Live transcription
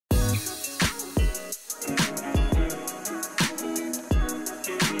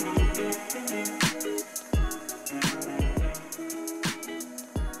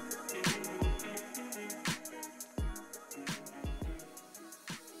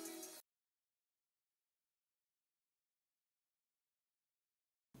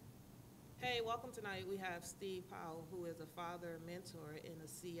Hey, welcome tonight. We have Steve Powell, who is a father mentor in a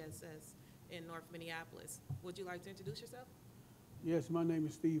CSS in North Minneapolis. Would you like to introduce yourself? Yes, my name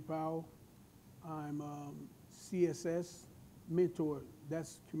is Steve Powell. I'm CSS mentor.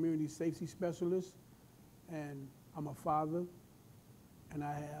 That's community safety specialist, and I'm a father, and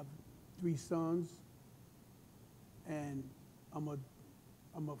I have 3 sons, and I'm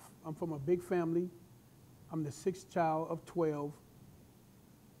from a big family. I'm the 6th child of 12,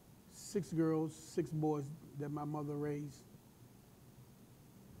 6 girls, 6 boys that my mother raised,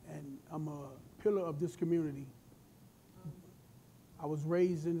 and I'm a pillar of this community. I was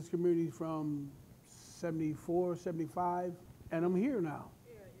raised in this community from 74, 75, and I'm here now.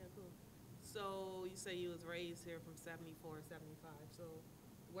 Yeah, cool. So you say you was raised here from 74, 75. So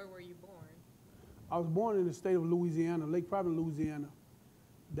where were you born? I was born in the state of Louisiana, Lake Providence, Louisiana.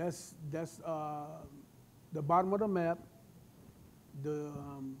 That's the bottom of the map. The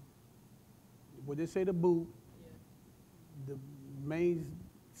what they say, the boot. Yeah. The main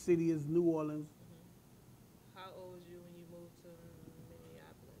city is New Orleans. How old was you when you moved to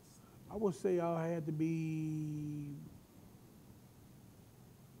Minneapolis? I would say I had to be,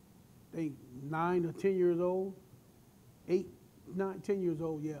 I think, 9 or 10 years old. 8, 9, 10 years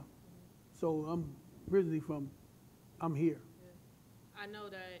old, yeah. So I'm originally I'm here. Yeah. I know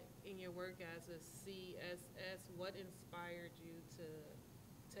that in your work as a CSS, what inspired you to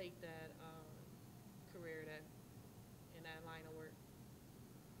take that career in that line of work?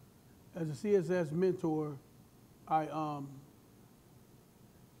 As a CSS mentor, I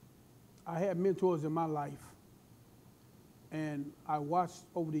had mentors in my life, and I watched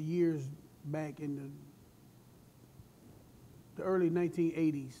over the years back in the early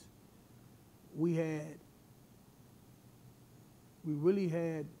 1980s. We really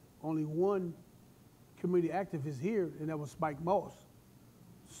had only one community activist here, and that was Spike Moss.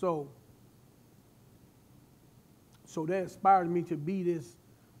 So that inspired me to be this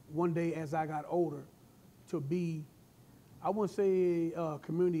one day as I got older, to be, I wouldn't say a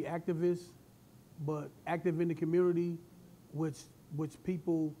community activist, but active in the community, which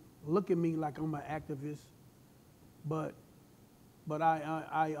people look at me like I'm an activist, but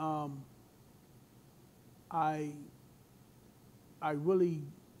I really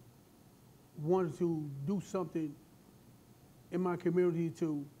wanted to do something in my community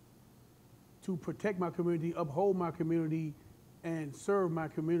to protect my community, uphold my community, and serve my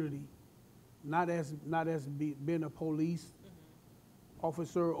community, not as being a police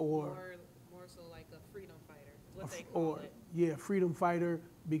officer or more so like a freedom fighter, is what they call it. Yeah, freedom fighter,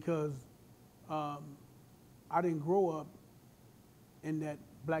 because I didn't grow up in that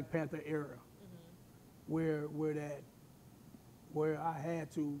Black Panther era, where I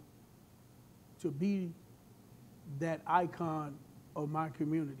had to be that icon of my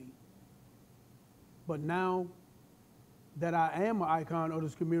community. But now that I am an icon of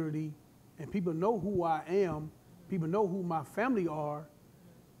this community, and people know who I am, people know who my family are,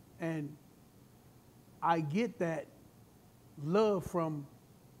 and I get that love from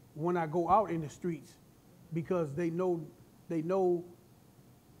when I go out in the streets, because they know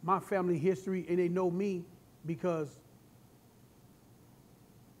my family history, and they know me because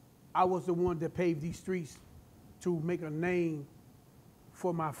I was the one that paved these streets to make a name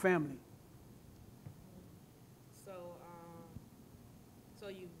for my family. So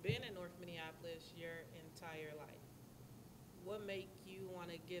you've been in North Minneapolis your entire life. What made you want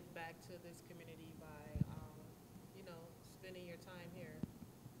to give back to this community by, spending your time here?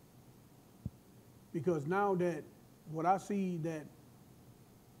 Because now that what I see, that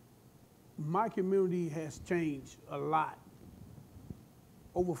my community has changed a lot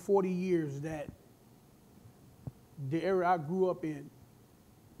over 40 years, that the area I grew up in,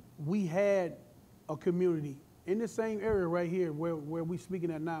 we had a community in the same area right here where we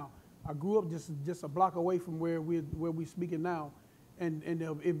speaking at now. I grew up just a block away from where we speaking now, and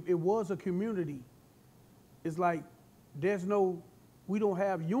it was a community. It's like we don't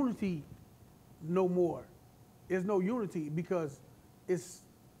have unity no more. There's no unity because it's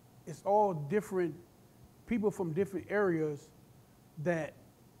all different people from different areas that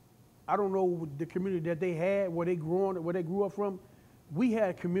I don't know the community that they had, where they grew up from. We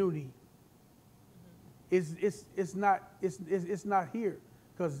had community. It's not here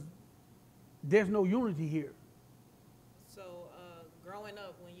because there's no unity here. So growing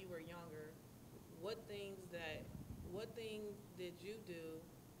up when you were younger, what things did you do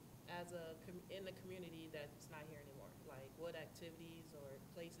in the community that's not here anymore? Like what activities or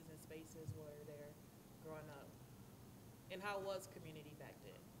places and spaces were there growing up? And how was community back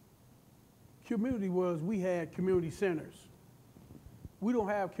then? Community was, we had community centers. we don't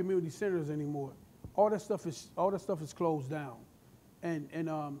have community centers anymore. All that stuff is closed down, and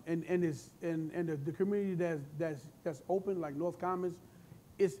the community that's open, like North Commons,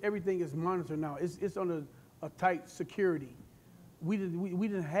 everything is monitored now. It's under a tight security. We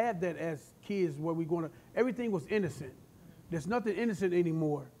didn't have that as kids where everything was innocent. There's nothing innocent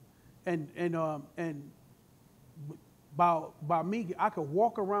anymore, and by me, I could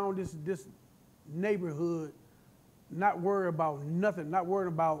walk around this neighborhood, not worry about nothing, not worried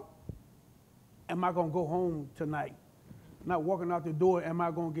about, am I gonna go home tonight? Not walking out the door, am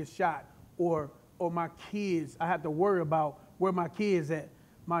I gonna get shot? Or my kids, I have to worry about where my kids at,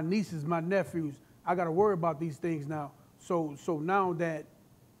 my nieces, my nephews. I gotta worry about these things now. So now that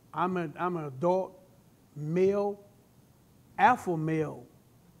I'm an adult, male, alpha male,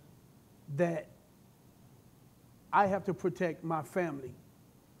 that I have to protect my family,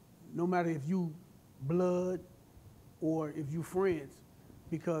 no matter if you blood or if you friends,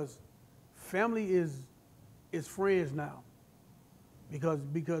 because family is friends now. Because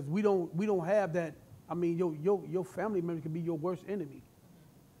we don't have that. I mean, your family member can be your worst enemy,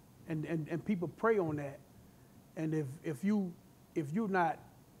 and people prey on that. And if you're not,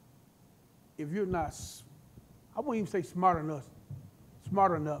 I won't even say smart enough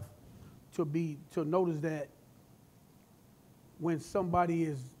to notice that when somebody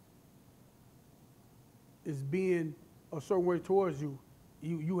is being a certain way towards you,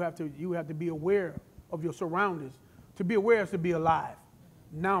 you have to be aware of your surroundings. To be aware is to be alive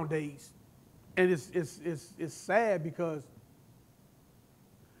nowadays, and it's sad because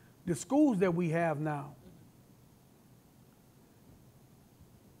the schools that we have now,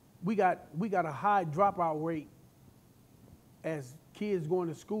 we got a high dropout rate as kids going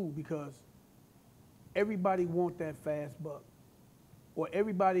to school because everybody want that fast buck, or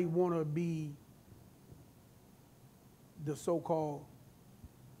everybody want to be the so-called,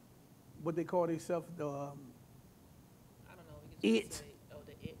 what they call themselves, the I don't know. We could just say,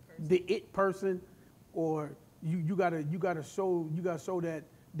 the it person. The it person, or you gotta show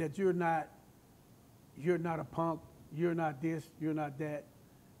that you're not a punk, you're not this, you're not that,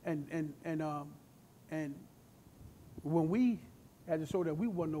 and when we had to show that we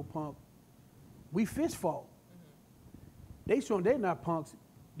wasn't no punk, we fist fought. They showing they're not punks.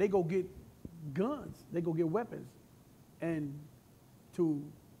 They go get guns. They go get weapons, and to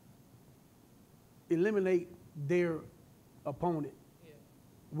eliminate their opponent,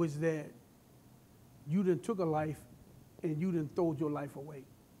 was that you done took a life and you done throwed your life away.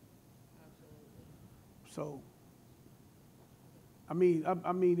 Absolutely. So, I mean,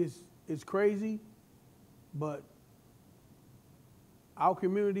 it's crazy, but our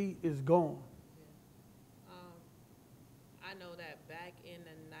community is gone. I know that back in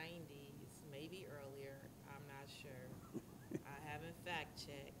the 90s, maybe earlier, I'm not sure. I haven't fact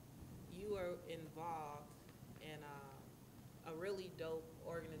checked. You were involved in a really dope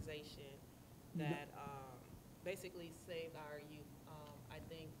organization that basically saved our youth. I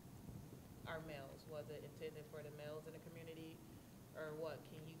think our males, was it intended for the males in the community, or what?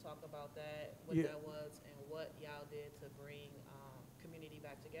 Can you talk about that, what that was, and what y'all did to bring community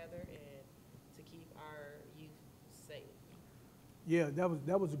back together and to keep our youth safe? Yeah,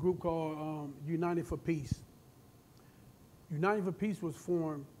 that was a group called United for Peace. United for Peace was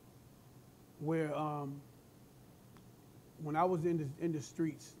formed where when I was in the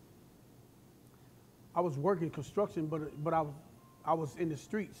streets, I was working construction, but I was in the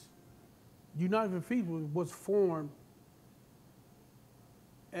streets. United for Peace was formed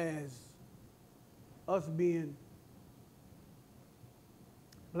as us being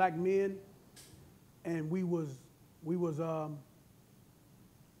black men, and we was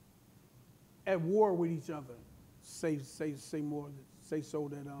at war with each other. Say so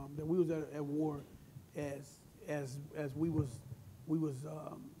that we was at war as we was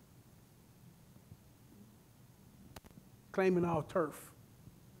claiming our turf.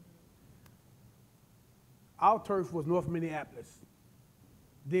 Our turf was North Minneapolis.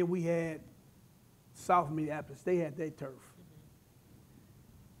 Then we had South Minneapolis. They had their turf.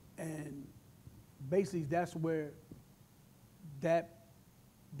 And basically that's where that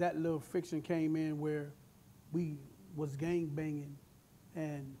little fiction came in, where we was gang banging,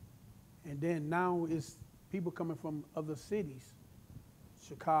 and then now it's people coming from other cities,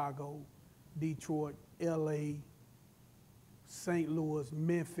 Chicago, Detroit, LA, St. Louis,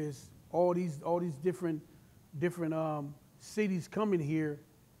 Memphis, all these different cities coming here,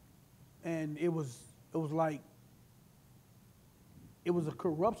 and it was like it was a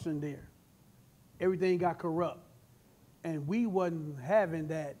corruption there. Everything got corrupt, and we wasn't having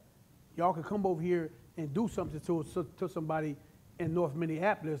that. Y'all could come over here and do something to somebody, in North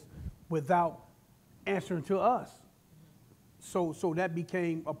Minneapolis without answering to us. So that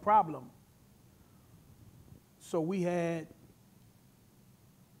became a problem. So we had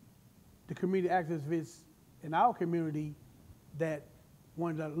the community activists in our community that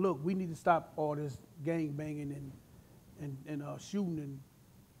wanted to, look, we need to stop all this gang banging and shooting.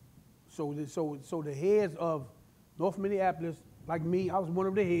 And so the heads of North Minneapolis, like me, I was one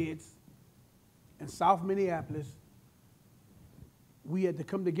of the heads, and South Minneapolis, we had to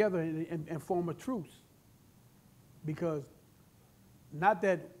come together and form a truce. Because not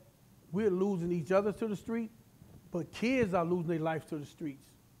that we're losing each other to the street, but kids are losing their lives to the streets.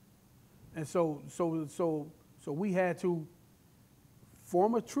 And so we had to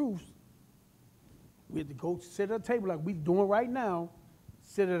form a truce. We had to go sit at a table like we're doing right now,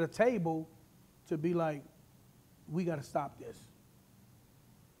 sit at a table to be like, we got to stop this.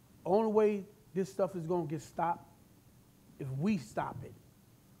 Only way this stuff is going to get stopped if we stop it.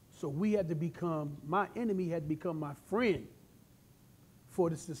 So we had to become, my enemy had to become my friend for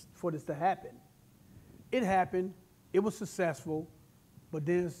this to happen. It happened, it was successful, but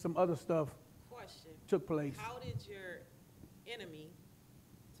then some other stuff took place. How did your enemy,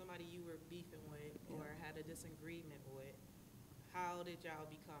 somebody you were beefing with or had a disagreement with, how did y'all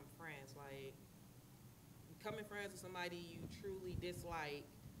become friends? Like, becoming friends with somebody you truly dislike,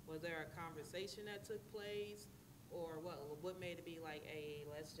 was there a conversation that took place? Or what made it be like, hey,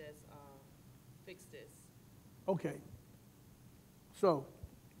 let's just fix this? Okay. So,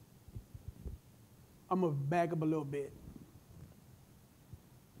 I'm going to back up a little bit.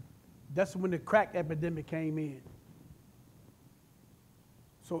 That's when the crack epidemic came in.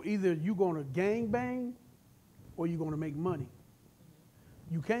 So either you're going to gang bang or you're going to make money.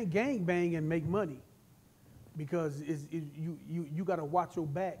 Mm-hmm. You can't gang bang and make money because you got to watch your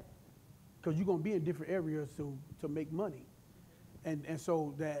back, because you're going to be in different areas to make money. And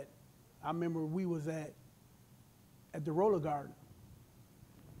so that, I remember we was at the roller garden,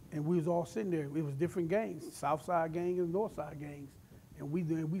 and we was all sitting there. It was different gangs, Southside gang and Northside gangs. And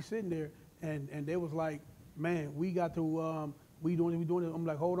we sitting there, and they was like, man, we got to, we doing it. I'm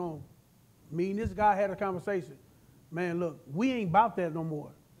like, hold on. Me and this guy had a conversation. Man, look, we ain't about that no more.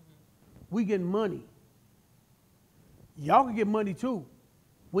 Mm-hmm. We getting money. Y'all can get money too.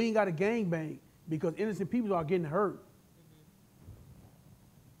 We ain't got a gang bang because innocent people are getting hurt.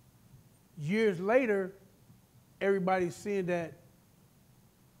 Mm-hmm. Years later, everybody's seeing that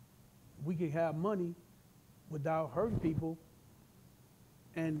we can have money without hurting people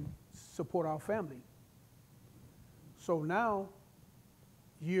and support our family. So now,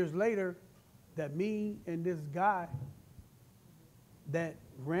 years later, that me and this guy that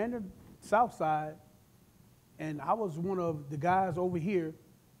ran the South Side, and I was one of the guys over here,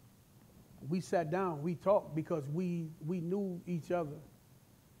 we sat down, we talked because we knew each other.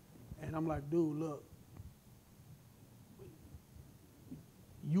 And I'm like, dude, look,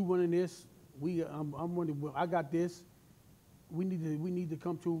 you running this, I'm running, I got this. We need to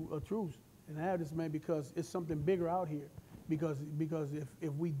come to a truce and have this, man, because it's something bigger out here. Because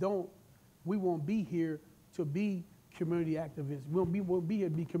if we don't, we won't be here to be community activists. We'll be here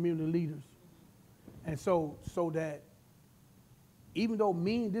to be community leaders. And so that even though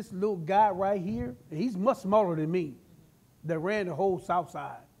me and this little guy right here, and he's much smaller than me, that ran the whole South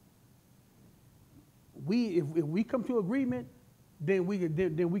Side, if we come to agreement, then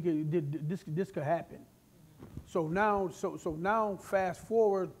this could happen. So now fast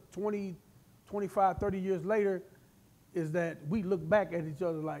forward 20, 25, 30 years later, is that we look back at each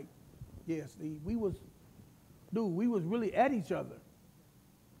other like, yeah, Steve, we was really at each other.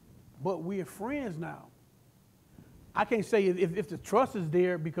 But we're friends now. I can't say if the trust is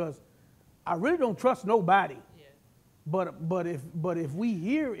there, because I really don't trust nobody. Yeah. But if we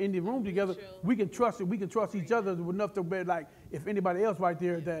here in the room together, we can trust it. We can trust each other enough to be like, if anybody else right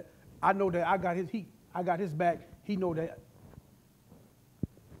there, that I know that I got his back. He know that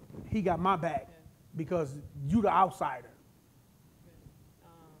he got my back, because you the outsider.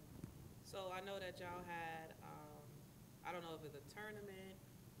 So I know that y'all had, I don't know if it's a tournament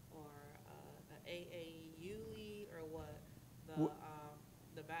or an AAU league or what,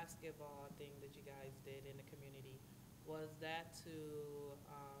 the basketball thing that you guys did in the community. Was that to,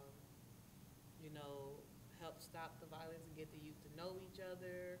 help stop the violence and get the youth to know each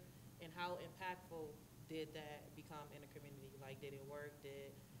other? And how impactful did that become in the community? Like, did it work?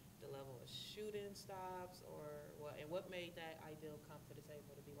 Did the level of shooting stops, or what? And what made that ideal come to the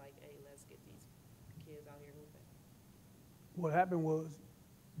table to be like, hey, let's get these kids out here moving? What happened was,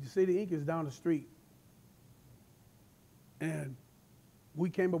 the City Inc. is down the street, and we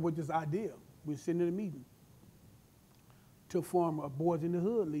came up with this idea. We were sitting in a meeting. to form a Boys in the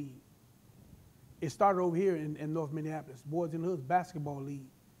Hood League. It started over here in North Minneapolis, Boys in the Hood Basketball League.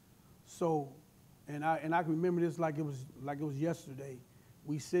 So, and I can remember this like it was yesterday.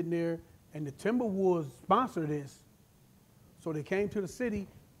 We sitting there, and the Timberwolves sponsored this. So they came to the city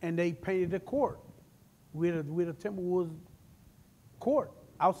and they painted a court with a Timberwolves court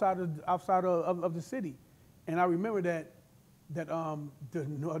outside of the city. And I remember that a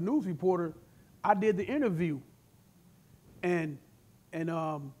news reporter, I did the interview, and it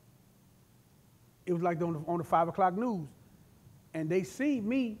was like on the 5 o'clock news, and they seen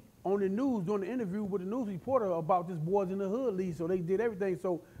me on the news doing the interview with the news reporter about this Boys in the Hood League. So they did everything.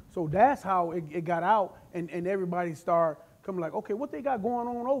 So that's how it got out, and everybody started coming like, okay, what they got going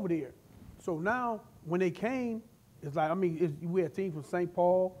on over there? So now when they came, it's like, I mean, we had teams from St.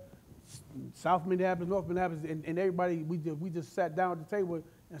 Paul, South Minneapolis, North Minneapolis, and everybody, we just sat down at the table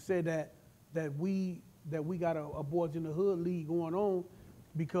and said that we got a Boys in the Hood League going on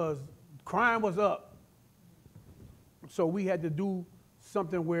because crime was up. So we had to do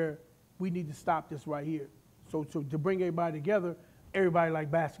something where we need to stop this right here. So to bring everybody together, everybody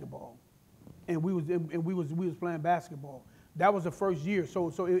liked basketball, and we was playing basketball. That was the first year. So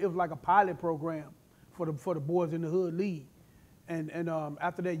it was like a pilot program for the Boys in the Hood League. And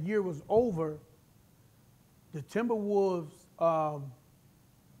after that year was over, the Timberwolves, I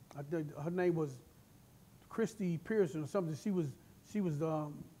think her name was Christy Pearson or something. She was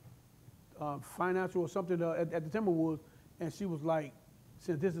financial or something at the Timberwolves, and she was like,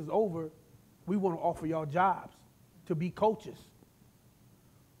 since this is over, we want to offer y'all jobs to be coaches.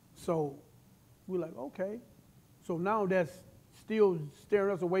 So we're like, okay. So now that's still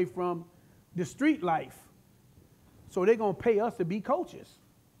steering us away from the street life. So they're going to pay us to be coaches.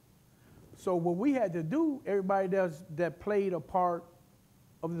 So what we had to do, everybody that played a part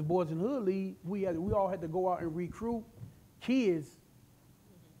of the Boys in the Hood League, we all had to go out and recruit kids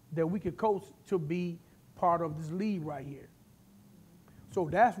that we could coach to be part of this league right here. So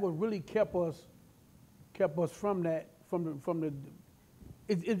that's what really kept us from that,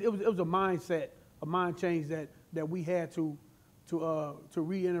 it was a mindset, a mind change that we had to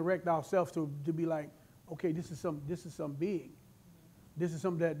reinteract ourselves to be like, okay, this is something big. This is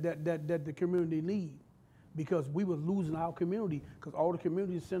something that the community need, because we were losing our community, because all the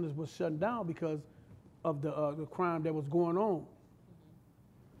community centers were shutting down because of the crime that was going on.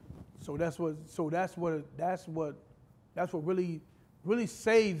 So that's what really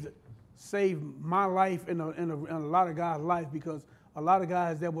saved my life and a lot of guys' life, because a lot of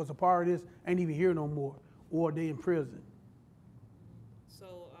guys that was a part of this ain't even here no more, or they in prison.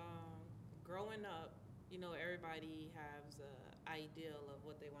 So growing up, everybody has an ideal of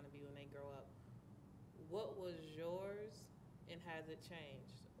what they want to be when they grow up. What was yours, and has it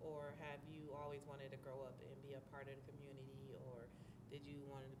changed? Or have you always wanted to grow up and be a part of the community, or did you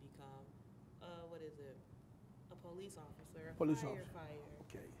want to become, a police officer, firefighter?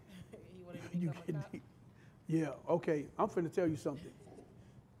 Okay. You wanted to become a cop? Yeah, okay. I'm finna tell you something.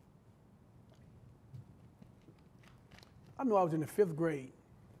 I knew I was in the 5th grade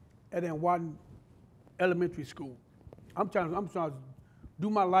at Wadden Elementary School. I'm trying to do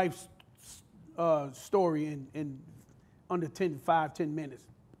my life story in under 10 minutes.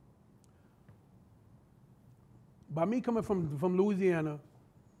 By me coming from Louisiana,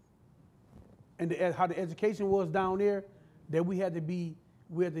 and how the education was down there, that we had to be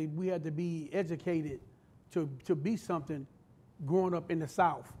educated to be something growing up in the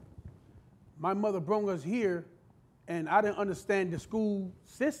South. My mother brought us here, and I didn't understand the school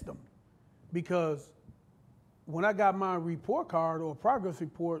system, because when I got my report card or progress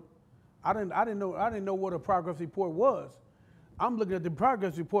report, I didn't know what a progress report was. I'm looking at the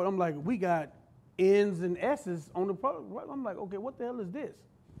progress report. I'm like, we got N's and S's on the progress. I'm like, okay, what the hell is this?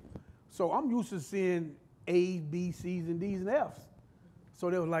 So I'm used to seeing A's, B's, C's, and D's and F's. So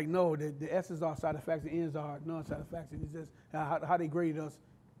they were like, no, the S's are side effects, the N's are non-side effects, and it's just how they graded us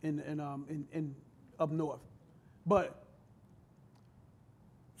in up north. But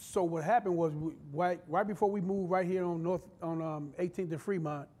so what happened was, right before we moved right here on 18th and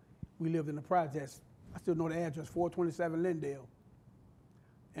Fremont, we lived in the projects. I still know the address, 427 Lindale.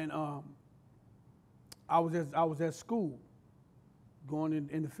 And I was at school, going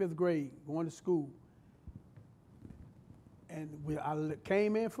in the 5th grade, going to school. And I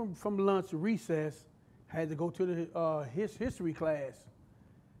came in from lunch, recess, had to go to the history class.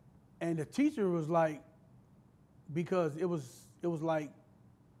 And the teacher was like, because it was like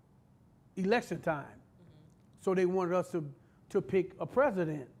election time. So they wanted us to pick a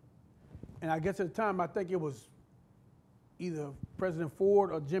president. And I guess at the time, I think it was either President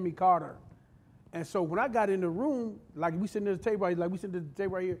Ford or Jimmy Carter. And so when I got in the room, like we sitting at the table, like we sitting at the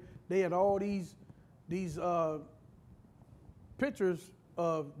table right here, they had all these pictures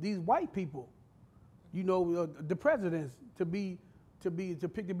of these white people, you know, the presidents to be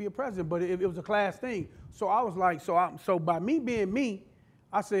a president, but it was a class thing. So I was like, so by me being me,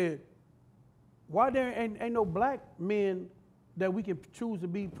 I said, why there ain't no black men that we can choose to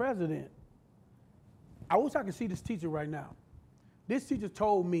be president? I wish I could see this teacher right now. This teacher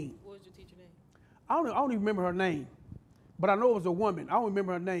told me. What was your teacher name? I don't even remember her name, but I know it was a woman. I don't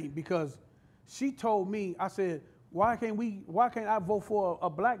remember her name because she told me, I said, why can't I vote for a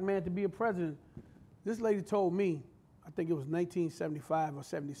black man to be a president? This lady told me, I think it was 1975 or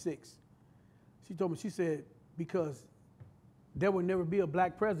 76. She told me, she said, because there would never be a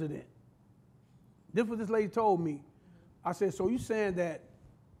black president. This is what this lady told me. I said, so you saying that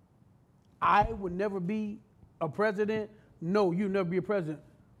I would never be a president? No, you'll never be a president.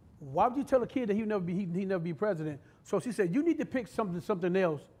 Why would you tell a kid that he'd never be president? So she said, you need to pick something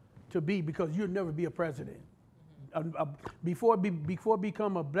else to be because you'll never be a president. Before it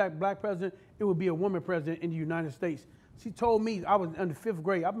become a black president, it would be a woman president in the United States. She told me, I was in the 5th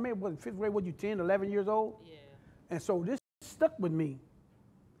grade. I remember in 5th grade, what, you 10, 11 years old? Yeah. And so this stuck with me.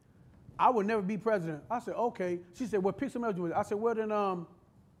 I would never be president. I said, okay. She said, well, pick something else. I said, well, then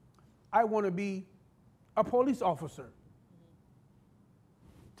I want to be a police officer.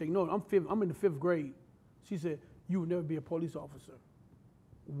 Take note, I'm in the 5th grade. She said, you will never be a police officer.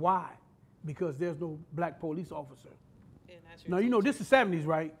 Why? Because there's no black police officer. Now, you know, this is the 70s,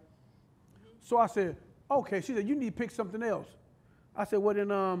 right? So I said, okay. She said, you need to pick something else. I said, well,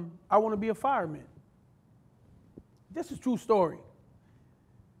 then I want to be a fireman. This is a true story.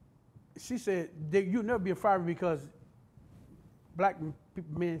 She said, you'll never be a fireman because black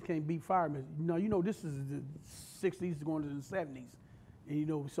men can't be firemen. You know, this is the 60s going to the 70s. And, you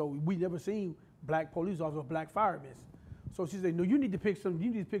know, so we never seen black police officers or black firemen. So she said, no, you need to pick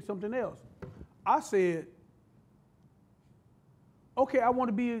something else. I said, okay, I want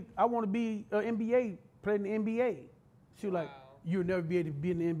to be an NBA, play in the NBA. She was like, you'll never be able to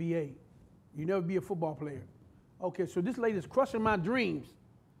be in the NBA. You'll never be a football player. Okay, so this lady's crushing my dreams,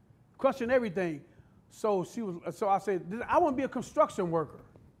 crushing everything. So I said, I want to be a construction worker.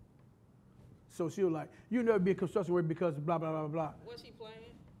 So she was like, you'll never be a construction worker because blah, blah, blah, blah. Was she playing?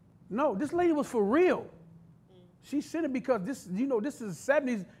 No, this lady was for real. She said it because this, you know, this is the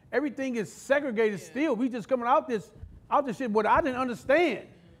 70s. Everything is segregated still. We just coming out this shit, but I didn't understand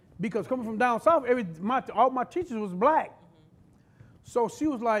because coming from down south, all my teachers was black. So she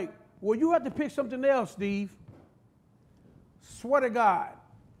was like, well, you have to pick something else, Steve. Swear to God.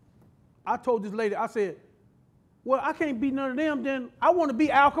 I told this lady, I said, well, I can't be none of them, then I want to be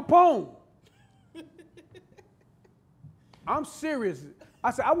Al Capone. I'm serious.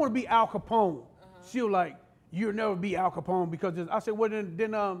 I said, I want to be Al Capone. She was like, you'll never be Al Capone because I said, well,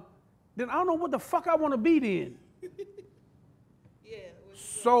 then I don't know what the fuck I want to be then. Yeah.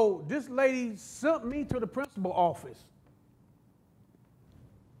 So this lady sent me to the principal office.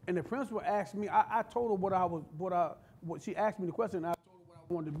 And the principal asked me, I told her what she asked me the question, and I told her what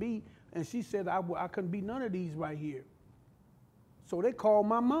I wanted to be, and she said I couldn't be none of these right here. So they called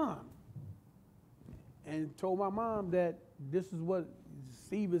my mom and told my mom that this is what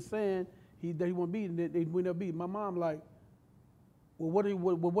Steve is saying that he want to be, and that they will never be. My mom like, well, why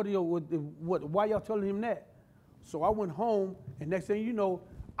y'all telling him that? So I went home, and next thing you know,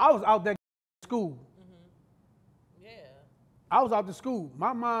 I was out that school. Yeah. I was out to school.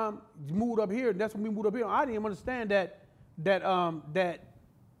 My mom moved up here, and that's when we moved up here. I didn't even understand that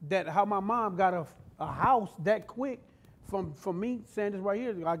how my mom got a house that quick from me saying this right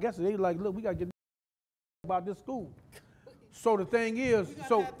here. I guess they like, look, we gotta get about this school. So the thing is,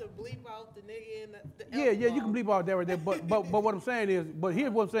 so have to bleep out the nigga in the yeah, you can bleep out that right there. But what I'm saying is, but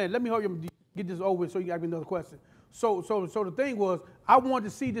here's what I'm saying. Let me hurry up and get this over with so you can ask me another question. So the thing was, I wanted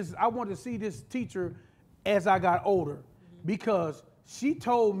to see this teacher as I got older because she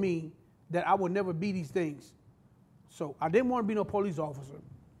told me that I would never be these things. So I didn't want to be no police officer.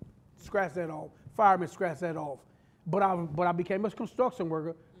 Scratch that off. Fireman, scratch that off. But I became a construction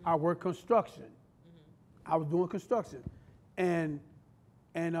worker. I worked construction. I was doing construction. And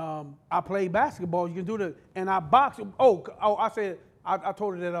I played basketball. You can do that. And I boxed. I said, I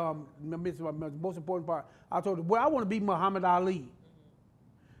told her that the most important part. I told her, well, I want to be Muhammad Ali.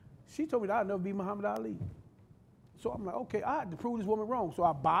 She told me that I'd never be Muhammad Ali. So I'm like, okay, I had to prove this woman wrong. So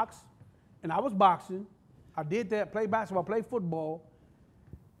I boxed, and I was boxing. I did that, played basketball, played football.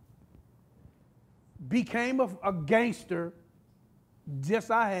 Became a gangster,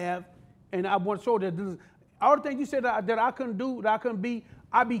 just I have, and I want to show that all the things you said that I couldn't do, that I couldn't be,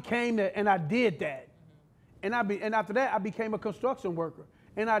 I became that, and I did that. And and after that, I became a construction worker,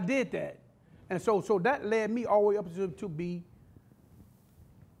 and I did that. And so that led me all the way up to be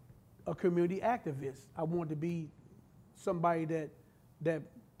a community activist. I wanted to be somebody that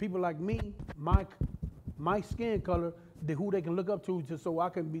people like me, my skin color, who they can look up to, so I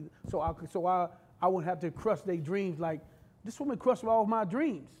can be, so I wouldn't have to crush their dreams. Like, this woman crushed all my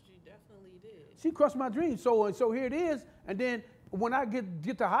dreams. She definitely did. She crushed my dreams. So here it is. And then when I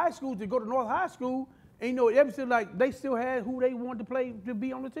get to high school, to go to North High School, and you know, everything, like, they still had who they wanted to play, to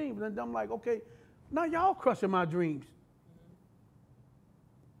be on the team. And I'm like, okay, now y'all crushing my dreams.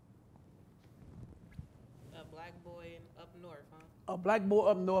 A black boy up north, huh? A black boy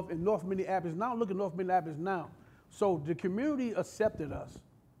up north in North Minneapolis. Now look at North Minneapolis now. So the community accepted us.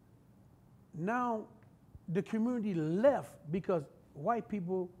 Now the community left because white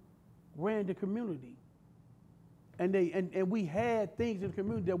people ran the community. And we had things in the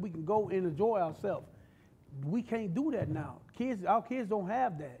community that we can go and enjoy ourselves. We can't do that now. Our kids don't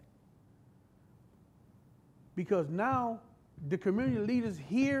have that. Because now the community leaders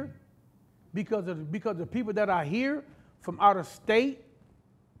here, because of the people that are here from out of state,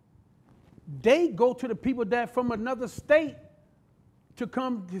 they go to the people that from another state to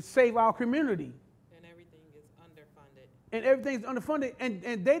come to save our community. And everything is underfunded. And everything's underfunded,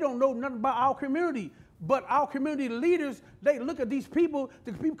 and they don't know nothing about our community. But our community leaders, they look at these people,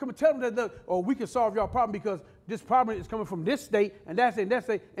 the people come and tell them that, oh, we can solve your problem because this problem is coming from this state, and that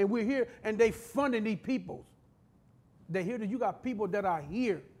state, and we're here, and they funding these peoples. They hear that you got people that are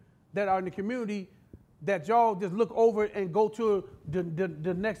here, that are in the community, that y'all just look over and go to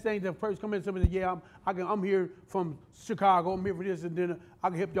the next thing. The person come in and say, yeah, I'm here from Chicago, I'm here for this, and then I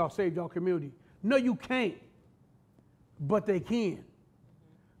can help y'all save y'all community. No, you can't, but they can.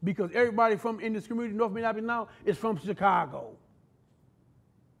 Because everybody in this community, North Minneapolis now, is from Chicago.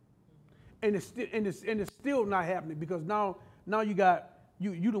 And it's still not happening because now you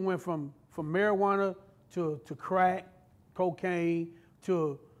done went from marijuana to crack, cocaine,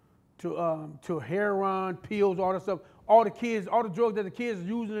 to heroin, pills, all that stuff. All the drugs that the kids are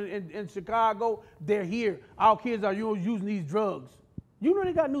using in Chicago, they're here. Our kids are using these drugs. You know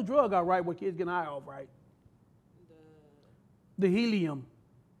they got new drug out, right, where kids getting high off, right? The helium.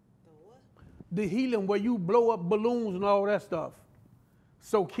 The helium, where you blow up balloons and all that stuff.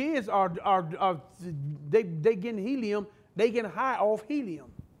 So kids they getting helium, they getting high off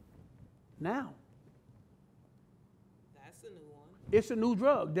helium. Now. That's a new one. It's a new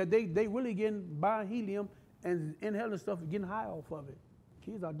drug that they really buying helium and inhaling stuff and getting high off of it.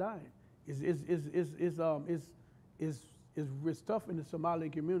 Kids are dying. It's tough in the Somali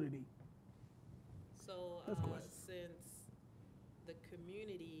community. So since the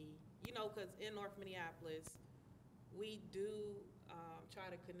community, you know, because in North Minneapolis, we do try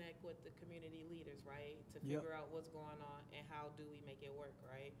to connect with the community leaders, right, to figure out what's going on and how do we make it work,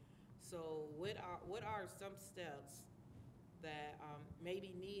 right? So what are some steps that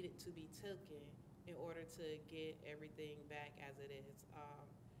maybe needed to be taken in order to get everything back as it is?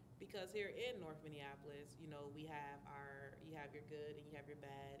 Because here in North Minneapolis, you know, you have your good and you have your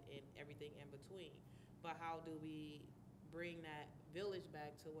bad and everything in between. But how do we bring that village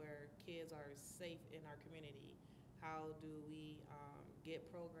back to where kids are safe in our community? How do we get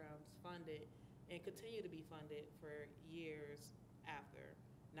programs funded and continue to be funded for years after,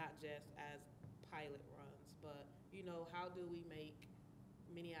 not just as pilot runs, but, you know, how do we make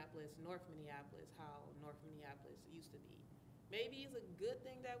Minneapolis, North Minneapolis, how North Minneapolis used to be? Maybe it's a good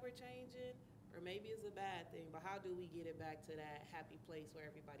thing that we're changing, or maybe it's a bad thing, but how do we get it back to that happy place where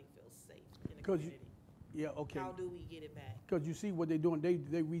everybody feels safe in the community? Yeah, okay. How do we get it back? Because you see what they're doing, they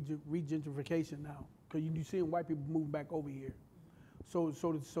regentrification now. Because you seeing white people moving back over here. So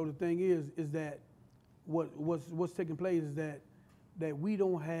the thing is that what's taking place is that we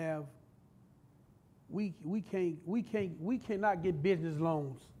don't have, we cannot get business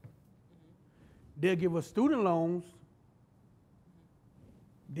loans. They'll give us student loans.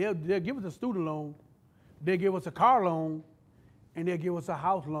 They'll give us a student loan. They'll give us a car loan, and they'll give us a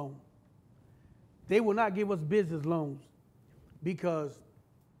house loan. They will not give us business loans, because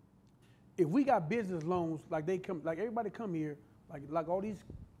if we got business loans, like everybody come here, like all these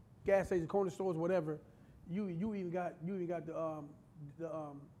gas stations, corner stores, whatever, you even got the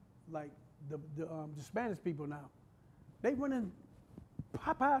Spanish people now. They running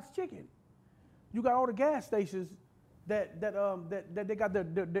Popeye's chicken. You got all the gas stations that they got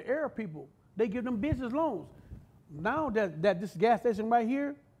the Arab people. They give them business loans. Now that this gas station right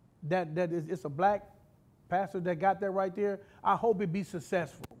here, it's a black pastor that got that right there. I hope it be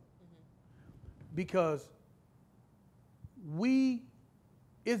successful, because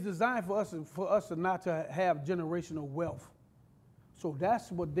it's designed for us to not to have generational wealth. So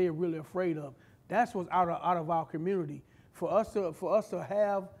that's what they're really afraid of. That's what's out of our community. For us to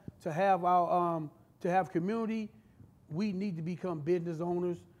have community, we need to become business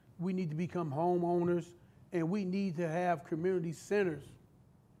owners. We need to become homeowners, and we need to have community centers.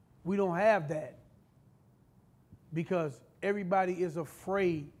 We don't have that because everybody is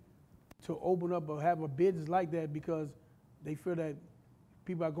afraid to open up or have a business like that because they feel that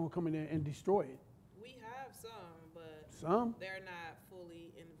people are going to come in there and destroy it. We have some, but they're not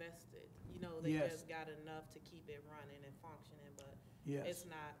fully invested. You know, they Yes. just got enough to keep it running and functioning, but Yes. it's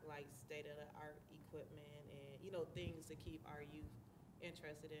not like state-of-the-art equipment and, you know, things to keep our youth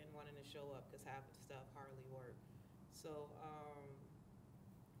interested in wanting to show up because half of the stuff hardly work. So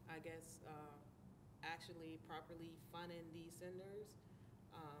I guess actually properly funding these centers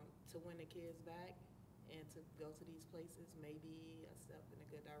to win the kids back and to go to these places may be a step in a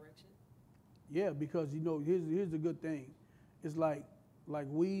good direction. Yeah, because you know, here's the good thing. It's like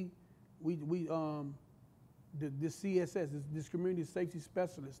we this CSS, this community safety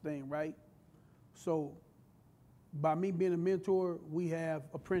specialist thing, right? So by me being a mentor, we have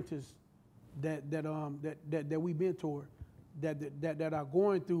apprentices that we mentor that are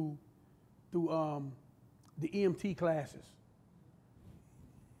going through the EMT classes.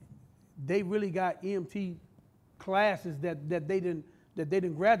 They really got EMT classes that they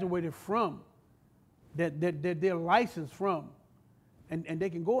didn't graduated from, that they're licensed from, and they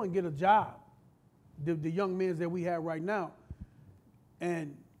can go and get a job. The young men that we have right now,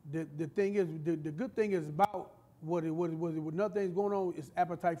 and the thing is, the good thing is about what another thing is going on is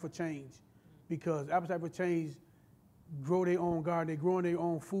appetite for change, because appetite for change grow their own garden, they growing their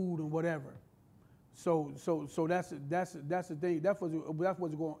own food and whatever. So that's the thing. That's what's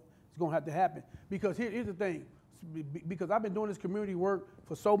going to have to happen. Because here's the thing. Because I've been doing this community work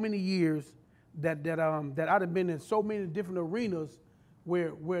for so many years that I've been in so many different arenas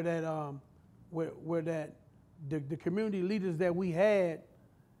where the community leaders that we had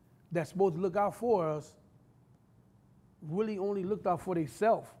that's supposed to look out for us really only looked out for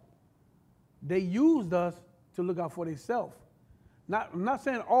themselves. They used us to look out for themselves. I'm not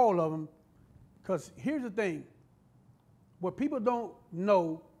saying all of them, because here's the thing. What people don't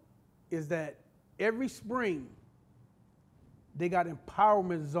know is that every spring they got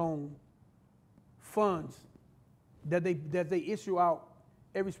empowerment zone funds that they issue out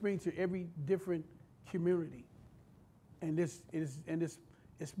every spring to every different community. And this is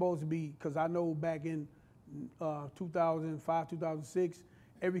supposed to be, because I know back in 2005, 2006,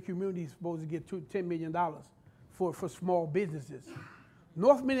 every community is supposed to get $10 million for small businesses.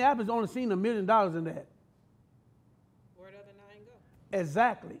 North Minneapolis only seen $1 million in that. Where'd the other 9 go?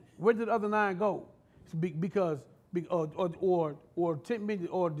 Exactly. Where did the other 9 go? Because or 10 million,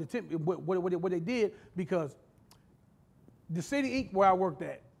 or the 10, what they did, because the City Inc. where I worked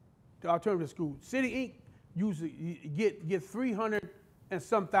at, the alternative school, City Inc. usually get 300 and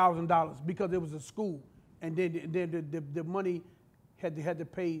some $1,000 because it was a school, and then the money had to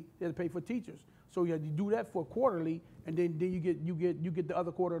pay for teachers. So you had to do that for quarterly, and then you get the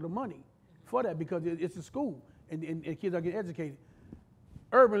other quarter of the money for that, because it's a school and kids are getting educated.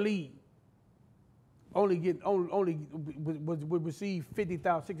 Urban League would receive $50,000,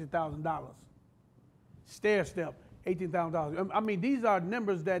 $60,000. Stair Step, $18,000. I mean, these are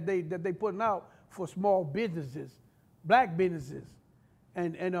numbers that they putting out for small businesses, black businesses,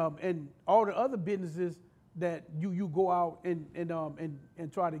 and all the other businesses that you go out and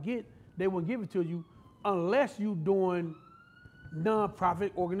try to get. They won't give it to you unless you doing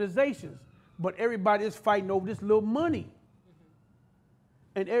nonprofit organizations. But everybody is fighting over this little money,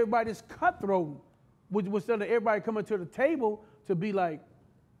 and everybody's cutthroat. Instead of everybody coming to the table to be like,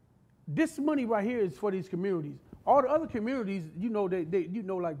 this money right here is for these communities. All the other communities,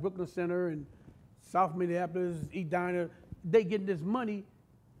 like Brooklyn Center and South Minneapolis, Edina, they getting this money,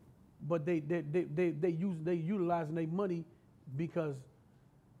 but they utilizing their money because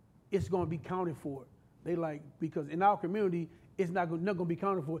it's going to be counted for. Because in our community, it's not going to be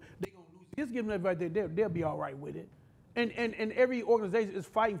counted for. They're going to lose. Just give them that right there. They'll be all right with it. And every organization is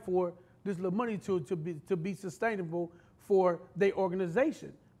fighting for this little money to be sustainable for their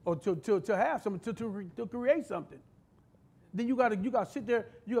organization, or to have something, to create something. Then you got to sit there.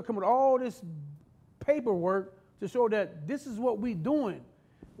 You got to come with all this paperwork to show that this is what we're doing.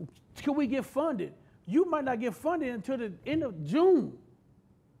 Can we get funded? You might not get funded until the end of June,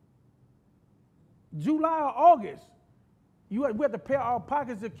 July or August. We have to pay our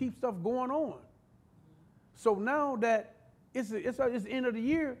pockets to keep stuff going on. So now that it's the end of the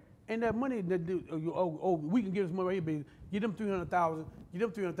year, And that money that we can give this money right here, baby. Give them 300,000. Give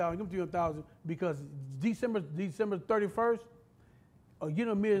them 300,000. Give them 300,000 because December 31st, or give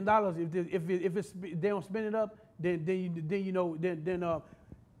them $1 million. If they don't spend it up, then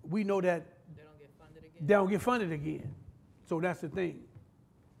we know that They don't get funded again. they don't get funded again. So that's the thing.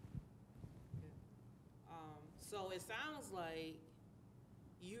 So it sounds like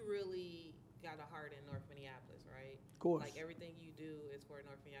you really got a heart in North Minneapolis, right? Of course. Like everything you do is for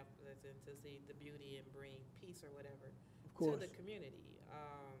North Minneapolis and to see the beauty and bring peace or whatever to the community.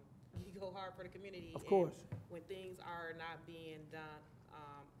 You go hard for the community. Of course. When things are not being done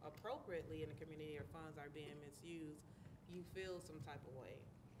appropriately in the community or funds are being misused, you feel some type of way.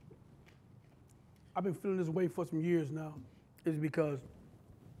 I've been feeling this way for some years now. Is because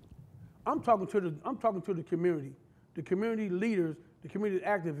I'm talking to the community leaders, the community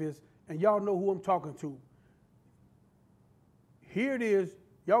activists, and y'all know who I'm talking to. Here it is,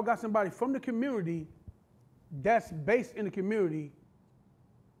 y'all got somebody from the community that's based in the community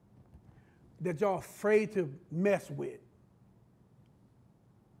that y'all afraid to mess with.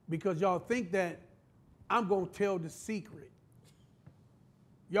 Because y'all think that I'm gonna tell the secret.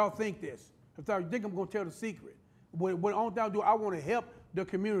 Y'all think this. If I think I'm gonna tell the secret. What all I do, I want to help the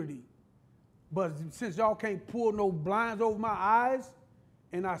community. But since y'all can't pull no blinds over my eyes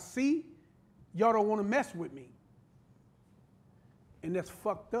and I see, y'all don't want to mess with me. And that's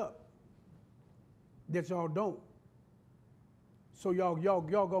fucked up. That y'all don't. So y'all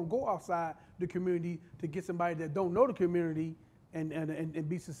gonna go outside the community to get somebody that don't know the community and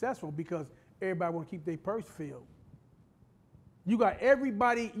be successful because everybody want to keep their purse filled. You got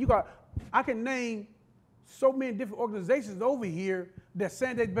everybody, I can name so many different organizations over here that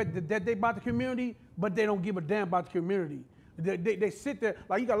saying that they about the community, but they don't give a damn about the community. They sit there,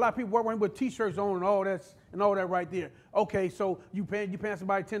 like you got a lot of people working with t-shirts on and all that right there. Okay, so you paying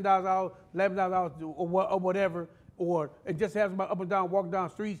somebody $10 out, $11 or whatever, or it just has somebody up and down, walking down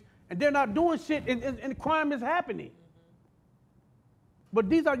the streets, and they're not doing shit and crime is happening. Mm-hmm. But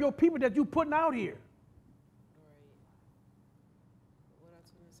these are your people that you putting out here.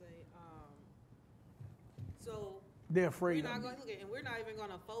 They're afraid of it. We're not even going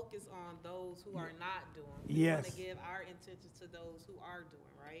to focus on those who are not doing. Yes. We're going to give our intentions to those who are doing,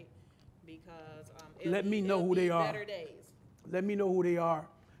 right? Because let me know who they are. Better days. Let me know who they are,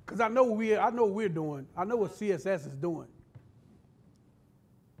 because I know what we're doing. I know what CSS is doing,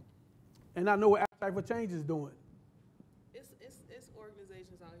 and I know what Appetite for Change is doing. It's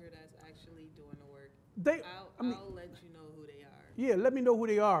organizations out here that's actually doing the work. I'll let you know who they are. Yeah, let me know who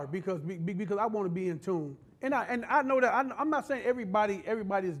they are because I want to be in tune. And I know that I'm not saying everybody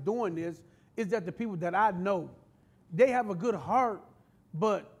is doing this. It's that the people that I know, they have a good heart,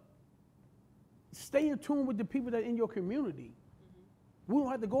 but stay in tune with the people that are in your community. Mm-hmm. We don't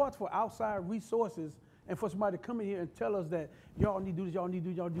have to go out for outside resources and for somebody to come in here and tell us that y'all need to do this, y'all need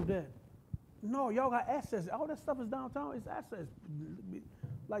to do, y'all do that. No, y'all got access. All that stuff is downtown. It's access.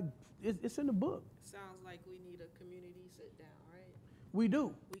 Like it's in the book. Sounds like we need a community sit down, right? We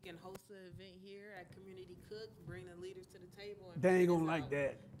do. We can host an event here at Community Cook, bring the leaders to the table. And they ain't gonna like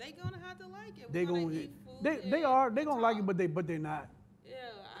that. They gonna have to like it. They gonna eat food. They gonna like it, but they're not. Yeah,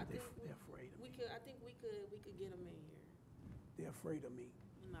 I think they're afraid of me. I think we could get them in here. They're afraid of me.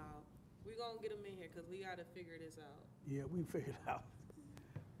 No, we gonna get them in here because we gotta figure this out. Yeah, we figured it out.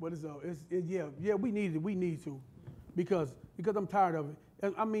 But we need to, because I'm tired of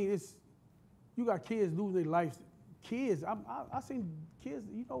it. I mean, you got kids losing their lives. Kids, I seen kids,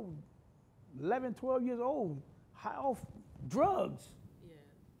 11, 12 years old, high off drugs. Yeah.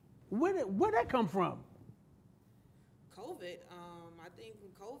 Where'd that come from? COVID. I think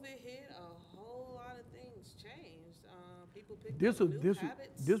when COVID hit, a whole lot of things changed. People picked up new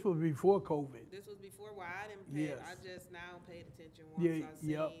habits. This was before COVID. This was before where I didn't pay. Yes. I just now paid attention once I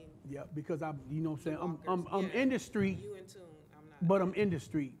seen. Yeah, because I'm in the street. You in tune? I'm not. But I'm in the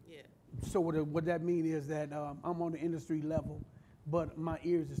street. Yeah. So what that means is that I'm on the industry level, but my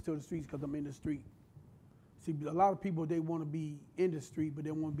ears are still the streets because I'm in the street. See, a lot of people, they want to be in the street, but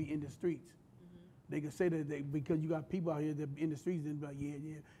they want to be in the streets. Mm-hmm. They can say that because you got people out here that in the streets and be like,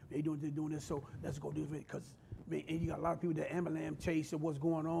 yeah, they're doing this, so let's go do it. And you got a lot of people that ambulance chase of what's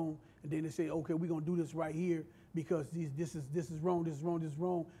going on, and then they say, okay, we're gonna do this right here because this is wrong.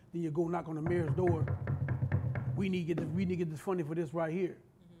 Then you go knock on the mayor's door. We need to get this funding for this right here.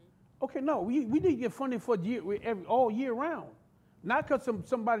 Okay, no, we need to get funding for all year round, not because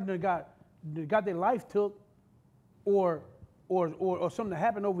somebody that got their life took, or something that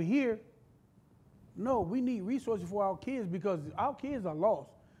happened over here. No, we need resources for our kids because our kids are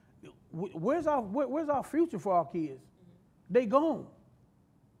lost. Where's our future for our kids? Mm-hmm. They gone.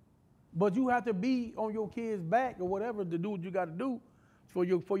 But you have to be on your kids' back or whatever to do what you got to do for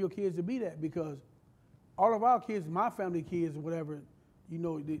your kids to be that, because all of our kids, my family kids or whatever, you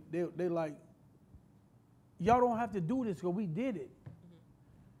know, they like, y'all don't have to do this because we did it.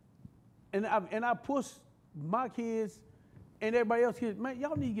 Mm-hmm. And I push my kids and everybody else's kids, man,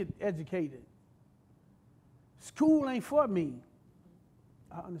 y'all need to get educated. School ain't for me.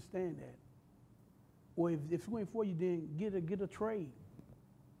 I understand that. Or if school ain't for you, then get a trade.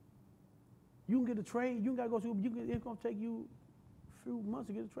 You can get a trade. You got to go to. It's gonna take you a few months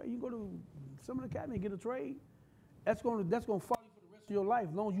to get a trade. You can go to some academy and get a trade. That's gonna follow you for the rest of your life.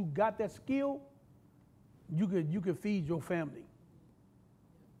 As long as you got that skill, you can feed your family.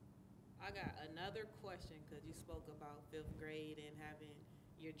 I got another question because you spoke about 5th grade and having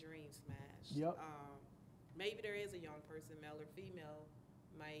your dreams smashed. Yep. Maybe there is a young person, male or female,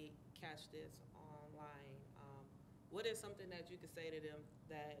 might catch this online. What is something that you could say to them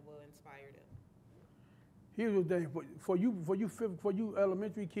that will inspire them? Here's the thing, for you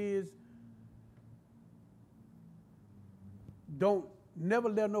elementary kids, don't never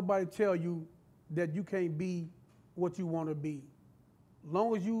let nobody tell you that you can't be what you want to be.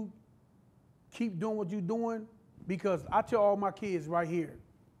 Long as you keep doing what you're doing, because I tell all my kids right here,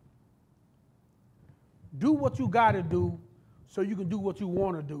 do what you got to do so you can do what you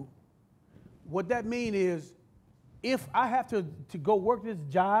want to do. What that means is, if I have to go work this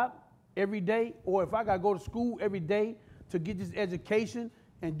job every day, or if I got to go to school every day to get this education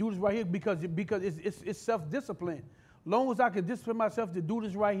and do this right here, because it's self-discipline. Long as I can discipline myself to do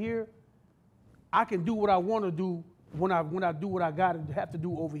this right here, I can do what I want to do when I do what I got to have to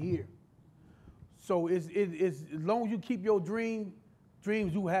do over here. So it's as long as you keep your dreams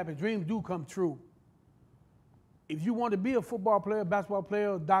do happen. Dreams do come true. If you want to be a football player, basketball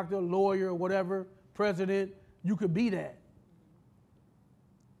player, doctor, lawyer, whatever, president, you could be that.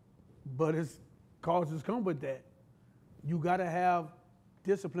 But it's causes come with that. You got to have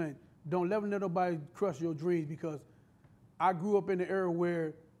discipline. Don't let nobody crush your dreams, because I grew up in the era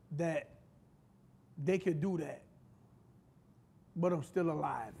where that they could do that, but I'm still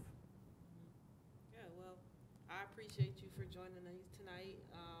alive. Yeah, well, I appreciate you for joining us tonight,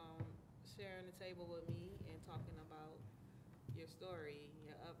 sharing the table with me and talking about your story,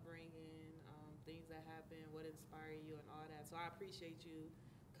 your upbringing, things that happened, what inspired you and all that. So I appreciate you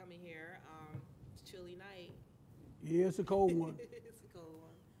coming here. It's a chilly night. Yeah, it's a cold one. It's a cold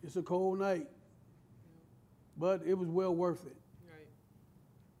one. It's a cold night, but it was well worth it. Right.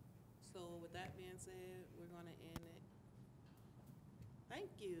 So with that being said, we're going to end it. Thank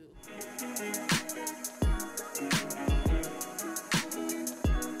you.